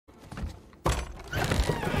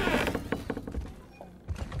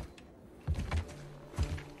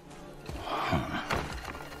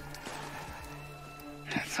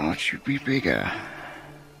thought you'd be bigger.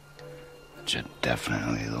 But you're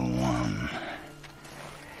definitely the one.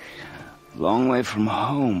 Long way from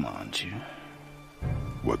home, aren't you?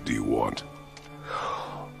 What do you want?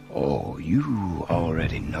 Oh, you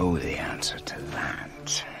already know the answer to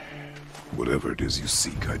that. Whatever it is you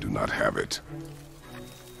seek, I do not have it.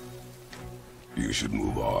 You should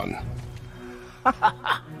move on.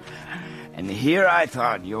 And here I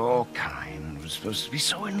thought your kind was supposed to be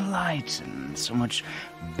so enlightened, so much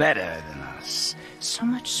better than us, so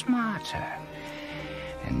much smarter.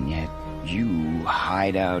 And yet you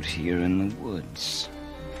hide out here in the woods,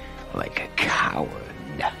 like a coward.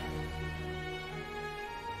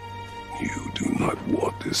 You do not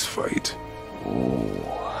want this fight. Oh,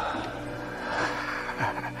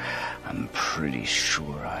 I'm pretty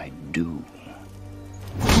sure I do.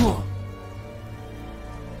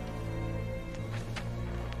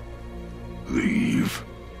 Leave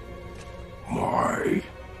my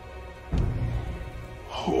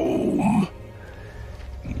home.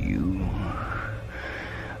 You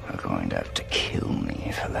are going to have to kill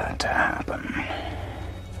me for that to happen.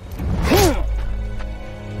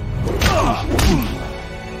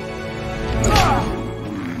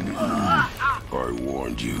 I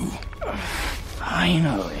warned you.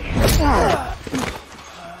 Finally.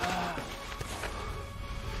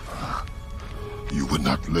 You would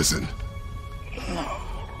not listen.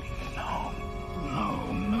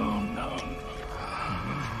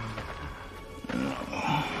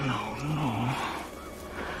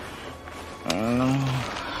 No.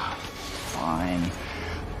 Fine.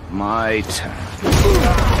 My turn.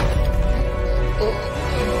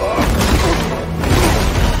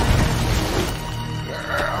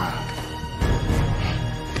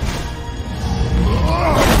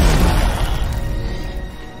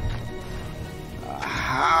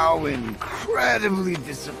 How incredibly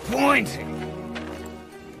disappointing.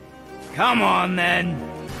 Come on, then.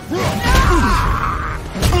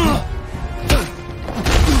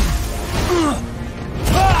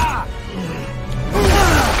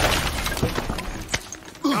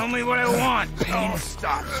 Tell me what I want. Pain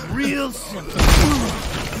stops real simple.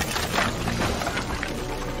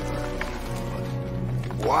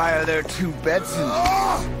 Why are there two beds in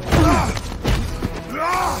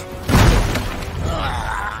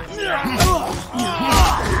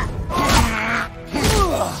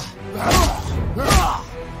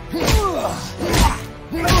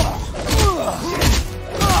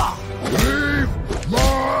Leave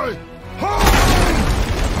my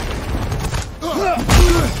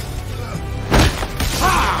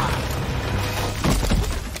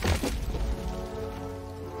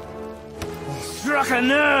Struck a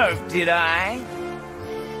nerve, did I?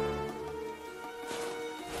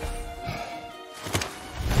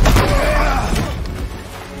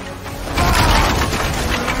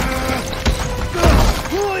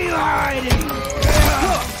 Who are you hiding?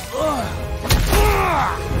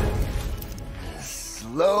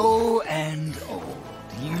 Slow and old.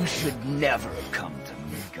 You should never come to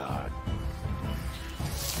Midgard.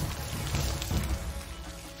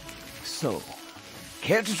 So,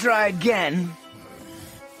 care to try again?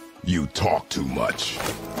 You talk too much.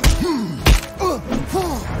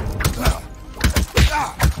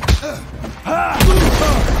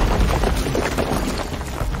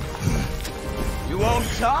 You won't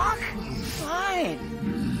talk? Fine.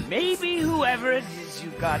 Maybe whoever it is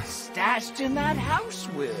you got stashed in that house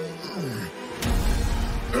will.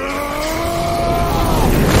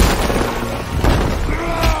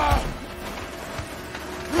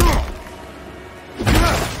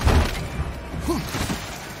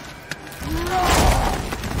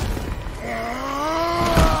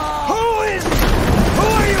 Who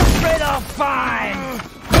are you afraid I'll find?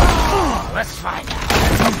 Let's find out.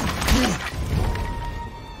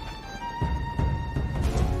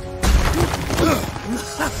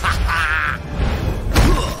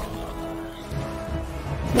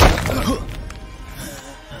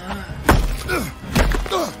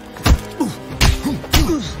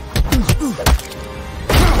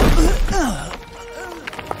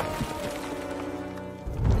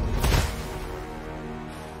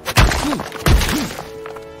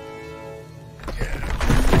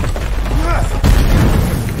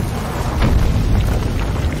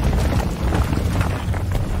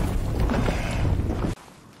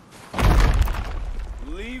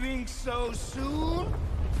 Leaving so soon?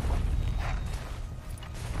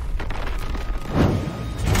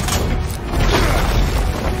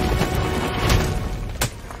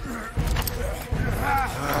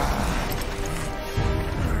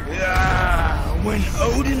 When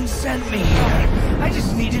Odin sent me here, I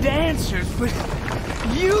just needed answers, but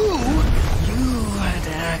you had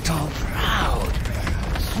to act all proud.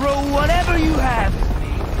 Throw whatever you have at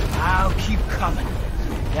me. I'll keep coming.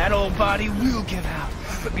 That old body will give out.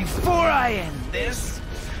 But before I end this,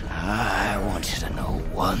 I want you to know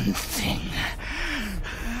one thing.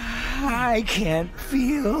 I can't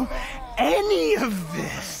feel any of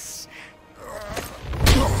this.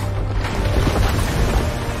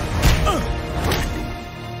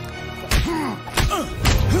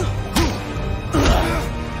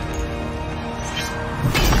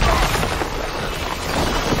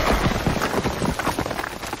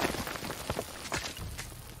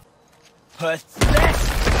 Pathetic!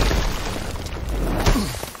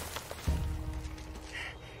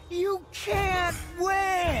 You can't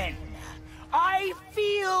win! I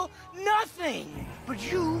feel nothing! But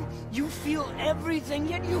you feel everything,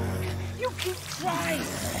 yet you keep trying.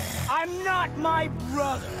 I'm not my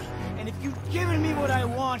brother, and if you'd given me what I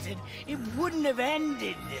wanted, it wouldn't have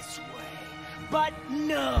ended this way. But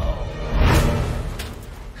no!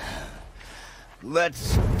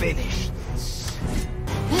 Let's finish this.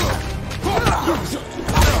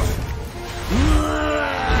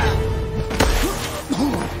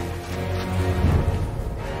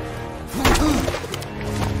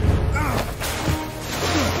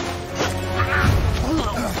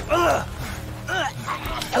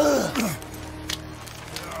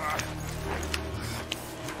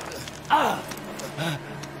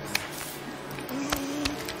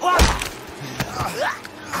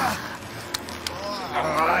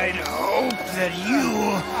 I'd hope that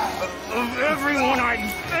you, of everyone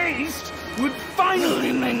I've faced, would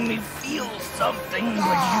finally make me feel something,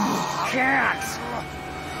 but you can't.